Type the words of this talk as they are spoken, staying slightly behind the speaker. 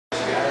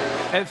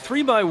At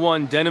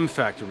 3x1 Denim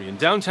Factory in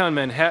downtown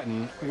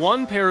Manhattan,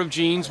 one pair of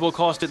jeans will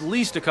cost at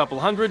least a couple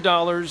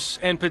 $100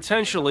 and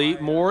potentially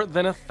more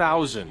than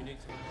 $1,000.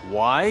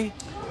 Why?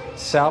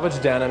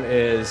 Salvage denim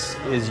is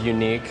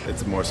unique.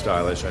 It's more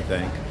stylish, I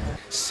think.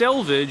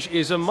 Selvage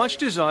is a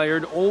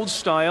much-desired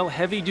old-style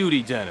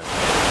heavy-duty denim.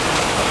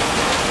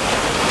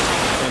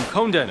 And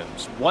Cone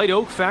Denim's White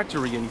Oak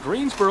Factory in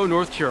Greensboro,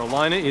 North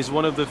Carolina is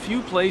one of the few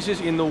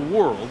places in the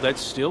world that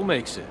still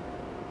makes it.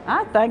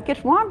 I think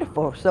it's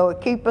wonderful, so it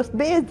keeps us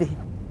busy.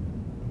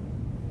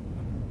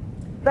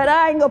 But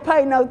I ain't gonna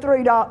pay no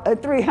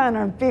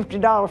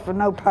 $350 for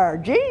no pair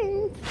of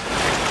jeans.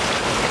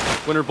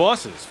 When her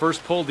bosses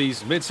first pulled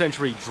these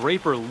mid-century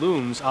Draper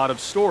looms out of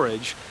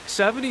storage,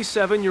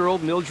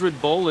 77-year-old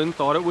Mildred Bolin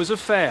thought it was a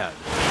fad.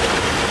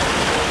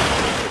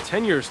 But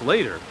 10 years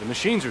later, the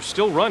machines are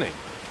still running,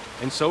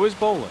 and so is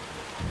Bolin.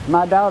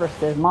 My daughter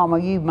says, "Mama,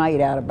 you made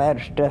out of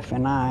better stuff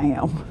than I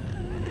am."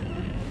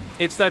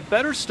 It's that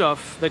better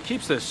stuff that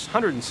keeps this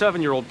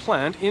 107-year-old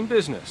plant in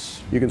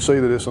business. You can see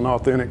that it's an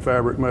authentic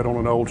fabric made on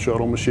an old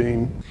shuttle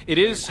machine. It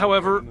is,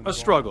 however, a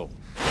struggle.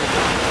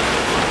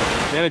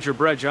 Manager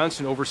Brad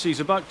Johnson oversees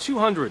about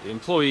 200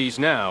 employees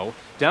now,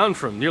 down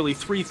from nearly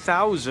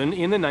 3,000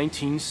 in the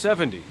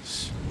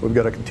 1970s. We've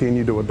got to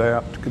continue to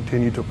adapt,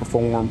 continue to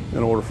perform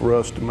in order for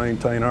us to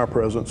maintain our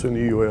presence in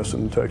the U.S.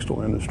 in the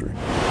textile industry.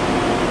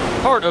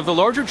 Part of the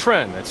larger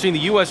trend that's seen the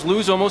U.S.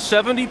 lose almost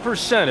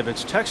 70% of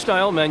its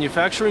textile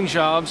manufacturing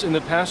jobs in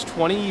the past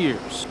 20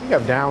 years. You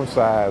have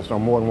downsized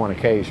on more than one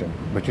occasion,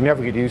 but you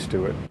never get used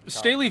to it.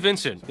 Staley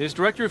Vincent is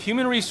Director of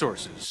Human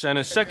Resources and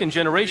a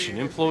second-generation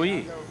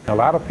employee. A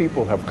lot of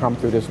people have come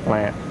through this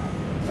plant,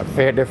 have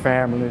fed their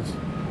families,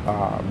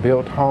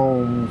 built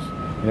homes,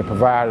 and it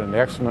provided an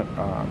excellent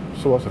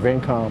source of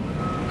income.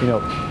 You know,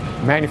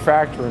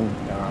 manufacturing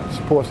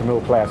supports the middle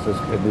classes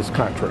in this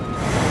country.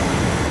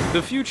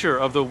 The future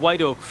of the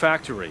White Oak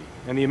Factory,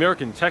 and the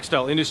American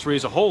textile industry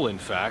as a whole, in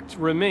fact,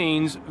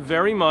 remains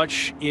very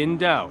much in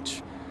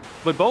doubt.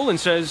 But Bolin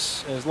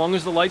says as long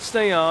as the lights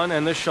stay on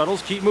and the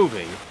shuttles keep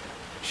moving,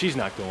 she's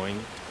not going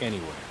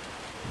anywhere.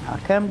 I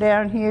come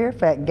down here, if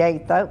that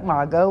gate's open,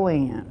 I'll go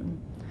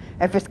in.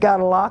 If it's got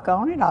a lock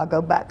on it, I'll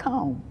go back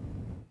home.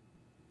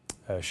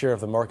 A share of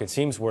the market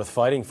seems worth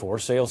fighting for.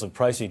 Sales of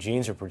pricey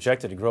jeans are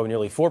projected to grow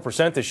nearly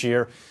 4% this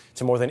year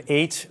to more than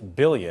 $8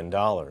 billion.